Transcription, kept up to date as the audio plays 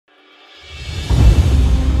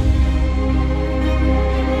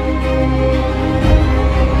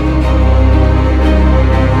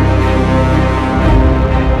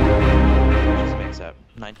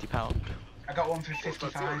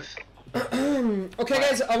Okay,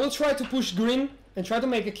 guys, I will try to push green and try to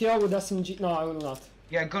make a kill with SMG. No, I will not.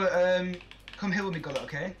 Yeah, Gullet, come here with me, Gullet,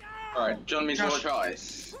 okay? Alright, John means watch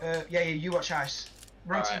ice. Yeah, you watch ice.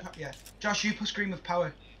 Right. Yeah. Josh, you push green with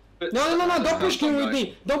power. No, don't push green with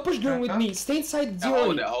me. Don't push green with me. Stay inside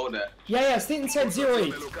 08. Hold it. Yeah, stay inside 08.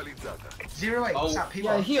 08, what's that?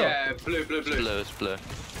 Yeah, here. Yeah, blue. Blue.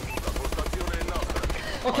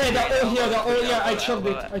 Okay, they're all here, yeah, I chugged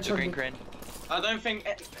it. Green. I don't think...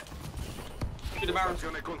 Shoot the barrel.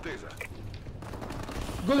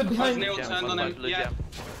 Gullet behind. Neil turned on him,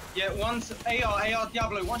 yeah, one's AR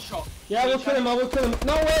Diablo, one shot. Yeah, I will kill him.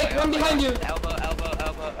 No, wait, one behind you. Elbow.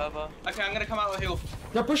 Okay, I'm gonna come out with hill.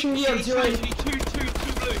 They're pushing here, 08. Two blue.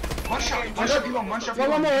 One shot, one shot.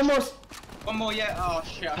 One more. One more, yeah. Oh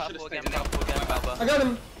shit, I should've stayed in Purple again. I got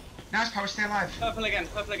him. Nice power, stay alive. Purple again.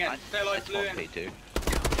 Stay alive, blue.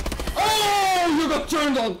 Oh, you got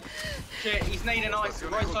turned on. Shit, he's nading ice,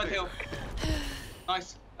 right side hill.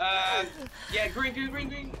 Nice. Yeah, green.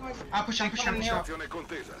 Nice. I'll push. He's in the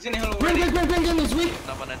hill already. Green is weak.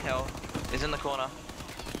 Another one in hill. He's in the corner.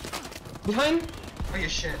 Behind. Oh, you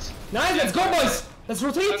shit. Nice, let's go, boys. Let's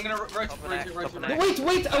rotate. I'm gonna rotate.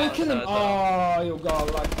 Wait, I will kill him. Oh, you got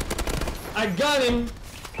luck. I got him.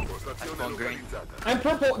 I'm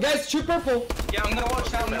purple. Guys, shoot purple. Yeah, I'm gonna watch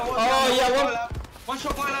that. One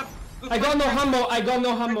shot, Biolab. I got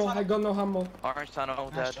no ammo. Orange tunnel,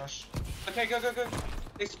 dead. Okay, go.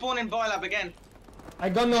 They spawn in Biolab again. I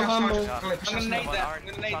got no ammo. I'm gonna nade that.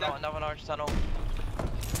 Another orange tunnel.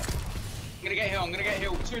 I'm gonna get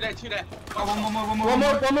hill. Two there. Oh, one One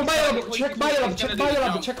more Biolab.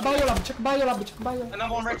 Check Biolab.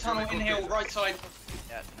 Another one red tunnel in hill, right side.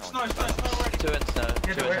 Yeah, Snow already. Two in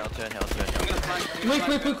hill. I'm gonna flank. Weak.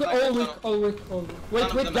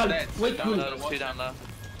 Wait, Gal. Wait, Two down there.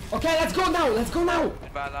 Okay, let's go now.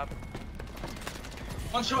 Biolab.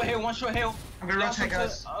 One shot hill. I'm gonna rotate,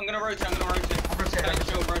 guys. I'm gonna rotate. I'll rotate.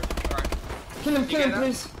 Alright. Kill him,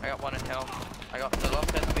 please. I got one in hill. I got the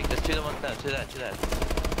last guy. There's two ones there. Two there. I'm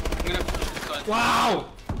gonna push this side. Wow.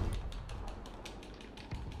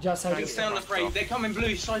 Just I can stay on the fray. They're coming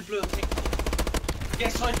blue, side blue, I think. Yeah,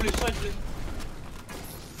 side blue.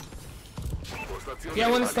 Yeah,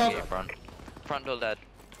 one stop. Front door dead.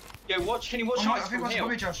 Yeah, can you watch I ice think from one's hill?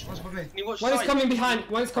 above me, Josh. One's above me. Can you watch One is side? coming behind.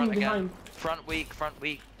 Front weak.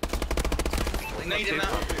 Nading that.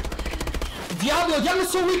 Diablo's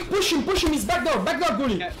so weak. Push him. He's back door,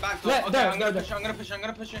 bully. Yeah, back door. Okay, I'm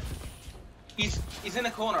gonna push it. He's in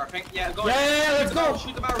the corner, I think. Yeah, go on. Yeah, let's go.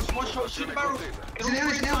 Shoot the barrels. One shot. Shoot the barrels. He's in hill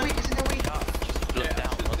weak.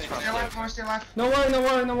 Stay alive. No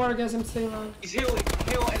worry, guys. I'm staying on. He's hill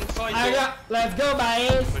and side door. Let's go,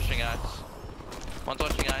 guys. Pushing ice. One's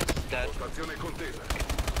watching ice. Dead.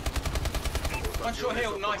 One shot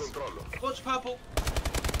hill. Nice. Watch purple.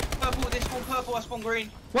 This one purple. I spawn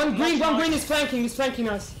green. One green is flanking. He's flanking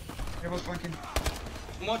us. Everyone's flanking.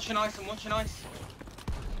 I'm watching ice.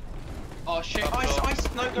 Oh shit. Ice.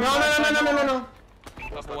 No.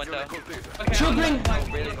 Purple window. Okay, Two green. Try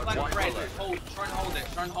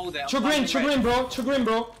and hold it. Two green,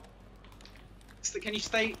 bro. Can you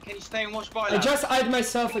stay and watch Biolab? I just hide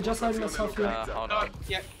myself here. Hold on.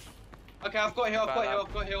 Yeah. Okay, I've got hill.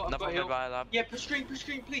 Another Biolab. Yeah, push screen,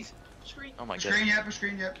 please. Screen. Oh my god. Push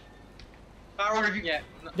screen, yeah. Barrel, yeah.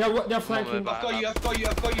 They're flanking. I've got you,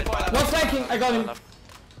 Biolab. One flanking. I got him.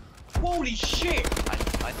 Holy shit!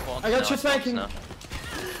 I got you flanking.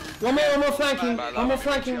 One more flanking.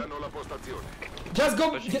 Just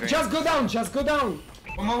go down.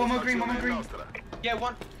 One more green. Yeah,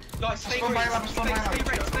 one. Guys, stay red.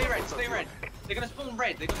 They're gonna spawn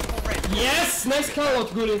red. Yes, nice call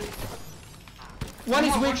out, Gully. One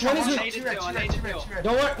is weak. Two red.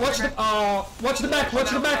 Don't worry. Watch the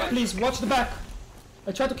back, please. Watch the back.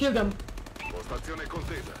 I try to kill them.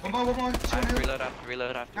 One more.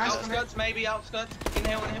 Reload after. Outskirts, maybe outskirts. In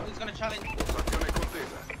hill, he's gonna challenge.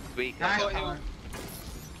 Weak. Nice.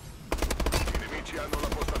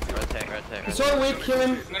 Rotate. It's all weak. Kill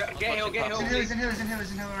him. Get hill. He's in hill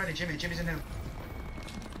already. Jimmy's in hill.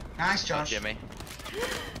 Nice, Josh. Jimmy.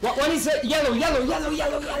 One is yellow.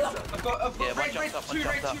 I've got Yeah, red, two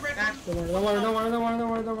red. Don't worry.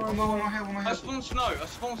 One more hill. I spawn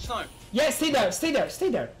snow. Yeah, stay there.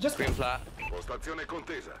 Just Green flat.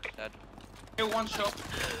 Dead. Hill, one shot.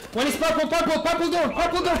 one is purple door.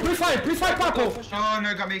 Pre-fire purple. Oh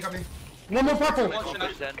no, got me. One more purple. Watching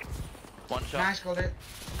Dead. One shot. Nice, got it.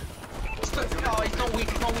 Oh, he's not weak,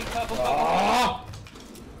 purple. Oh.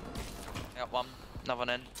 Got one. Another one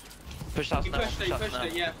in. Push that He snow. pushed it,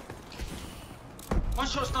 yeah. One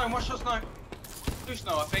shot snow. Two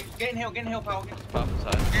snow, I think. Get in hill, pal. Purple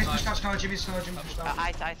side. Jimmy's pushed out snow, Jimmy's pushed out.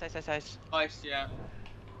 Ice. Ice, yeah.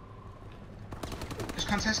 Just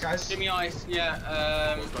contest, guys. Jimmy ice,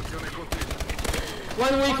 yeah.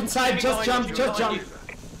 One weak inside, just jump.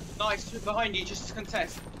 Nice, behind you, just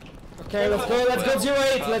contest. Okay, let's go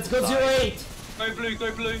 0-8, let's go 0-8.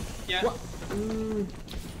 Go blue, yeah. What?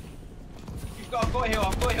 I've got a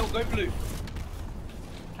hill, go blue.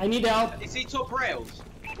 I need help. Is he top rails?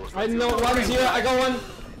 I know, 1-0, I got one.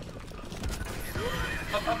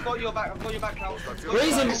 I've got your back, pal.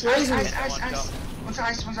 Raise him. Ice. One's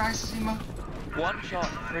ice, Zima. One shot,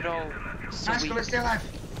 Riddle. Nice, go, let's stay alive.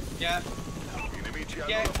 Yeah.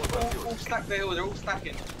 Yeah, all stack the hill, they're all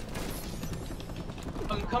stacking.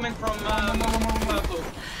 I'm coming from purple.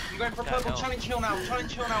 I'm going for purple, challenge hill now.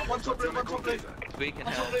 One top blue. We can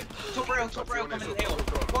One help. top blue, top rail coming in hill.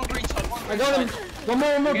 One green side, I got him. One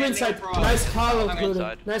more green side. Nice call out, good.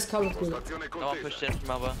 No one pushed in from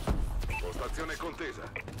Bomba.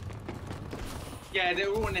 Yeah, they're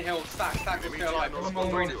all in the hill. Stack, let's go alive. There's one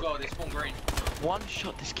green as well, there's one green. One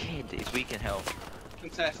shot, this kid is weak in health.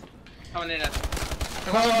 Contest. Coming in.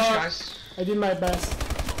 Guys. I did my best.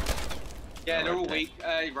 Yeah, they're all weak.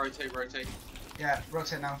 Rotate. Yeah,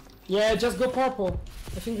 rotate now. Yeah, just go purple.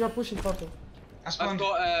 I think you're pushing purple. That's I've one.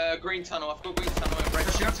 got green tunnel and red.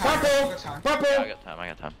 Just your time. Purple. I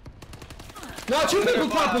got time. No, two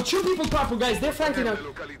people purple, guys. They're flanking us.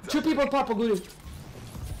 Two people purple, good.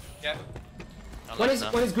 Yeah. One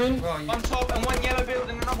is green. One top and one yellow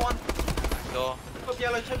building, another one. Door. Top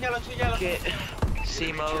yellow, two yellow. Get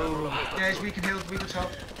Simo. Yeah, we can top.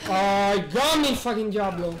 Oh, you got me, fucking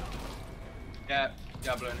Diablo. Yeah,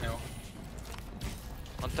 Diablo and hill.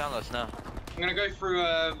 On downloads now. I'm gonna go through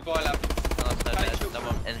Biolab. Downloads, no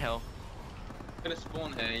one in hill. Gonna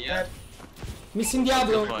spawn here, yeah. Missing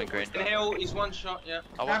Diablo. Point green. In hill, he's one shot, yeah.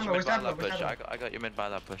 I watch your mid Diablo, Biolab push. I got your mid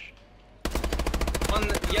Biolab push. One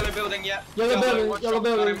yellow building, yeah. Yellow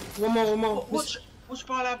building. One more. Watch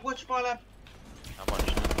Biolab. How much?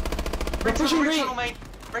 They're pushing green. Tunnel, mate.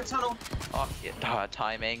 Red tunnel. Oh, yeah.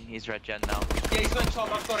 Timing. He's red gen now. Yeah, he's going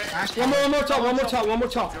top, I've got it. Nice. One more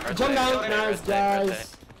top. Jump down. Nice,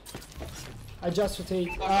 guys. I just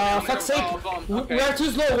rotate. Fuck's sake. We are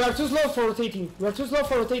too slow for rotating.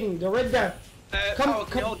 They're right there. Come.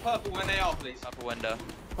 Can you hold purple when they are, please? Upper window.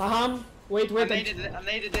 Wait. I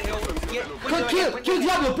needed the hill. Yeah, Kill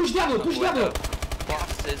Diablo. Push Diablo.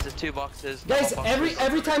 Boxes. There's two boxes. Guys,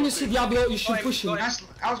 every time you see Diablo, you should push him. Nice.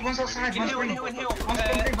 One's outside, one's green. In hill.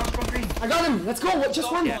 One's green. I got him. Let's go.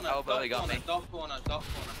 Just one. Dark corner.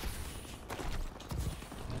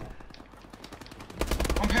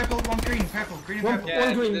 One purple, one green. Green and purple. Yeah,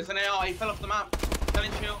 One green. there's an AR, he fell off the map.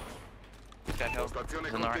 Challenge hill. Okay, hill.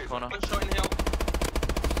 He's in the right corner. One shot in hill.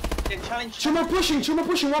 Yeah, challenge. Two more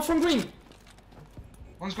pushing. One from green.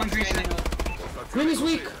 One's going green. Green is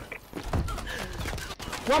weak.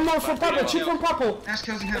 One more from purple. Two from purple. Nice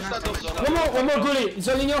kills in here. Nice kills. One more goalie. It's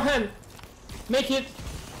all in your hand. Make it.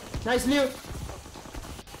 Nice Leo.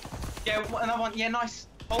 Yeah, another one. Yeah, nice.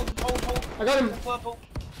 Hold. I got him. Purple.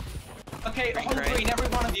 Okay, hold green, every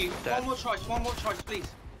one of you. One more choice, please.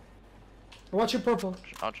 Watch your purple.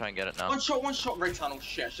 I'll try and get it now. One shot, red tunnel.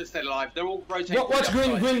 Shit, I should stay alive. They're all rotating. Watch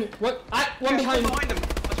green. What? One behind. Behind them.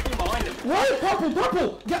 I spawned behind them. Why?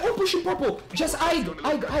 Purple. They're all pushing purple. Just hide.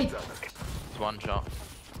 It's one shot.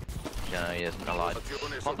 Yeah, he isn't alive.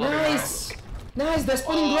 Nice. They're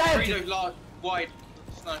spawning red. Frito, large, wide.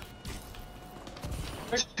 Snow.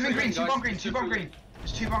 Two green. There's two bomb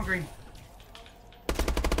green.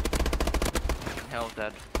 Hell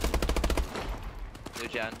dead. Blue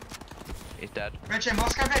gen. He's dead. Red gen,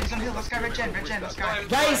 last guy red, he's on hill, last guy red gen.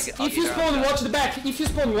 Guys, if you spawn, watch the back.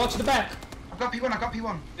 I've got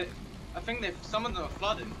P1. I think some of them are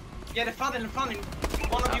flooding. Yeah, they're flooding.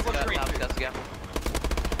 One of you was green. That's the gap.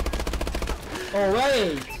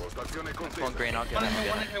 Alright. One green, I'll get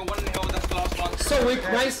One in hill, that's the last one. So weak,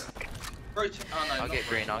 nice. Oh, no, I'll get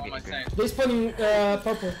green. They're spawning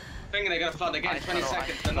purple. I think they're gonna flood again, 20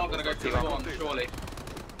 seconds, they're not gonna go to the one, surely.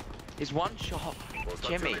 He's one shot.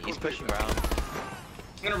 Jimmy, he's pushing around.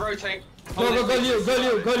 I'm gonna rotate. Go you.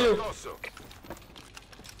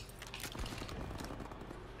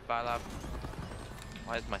 Biolab.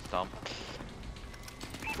 Why is my stomp?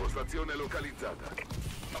 Postazione localizzata.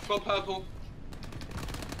 I've got purple.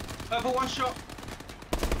 Purple, one shot.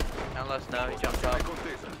 Down low snow, he jumped up.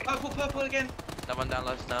 Purple again. Another one down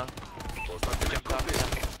low snow. He jumped up.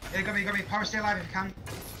 Yeah, you got me. Power, stay alive if you can.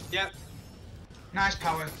 Yep. Nice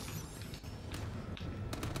power.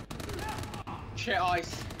 Shit,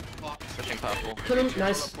 ice. Fuck. Pushing purple. Kill him,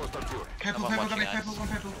 nice. Purple, got me.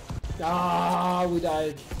 Purple. We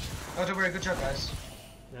died. Oh, don't worry, good job, guys.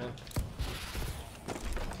 Yeah.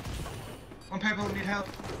 One purple, need help.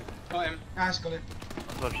 Got him. Nice, got it.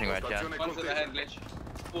 I was watching red, yeah. One's at the head glitch.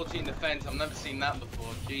 14 defense, I've never seen that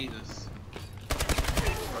before, Jesus.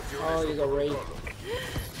 Oh, you got raped.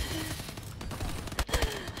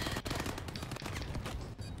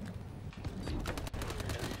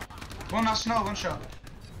 One last snow, one shot.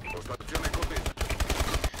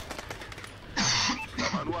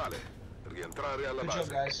 Manuale. Rientrare alla Good base. job,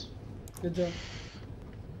 guys. Good job.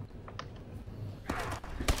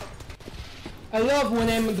 I love when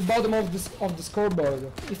I'm at the bottom of the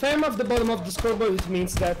scoreboard. If I'm at the bottom of the scoreboard, it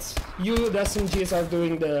means that you, the SMGs, are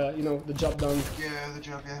doing the the job done. Yeah, the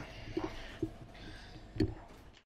job, yeah.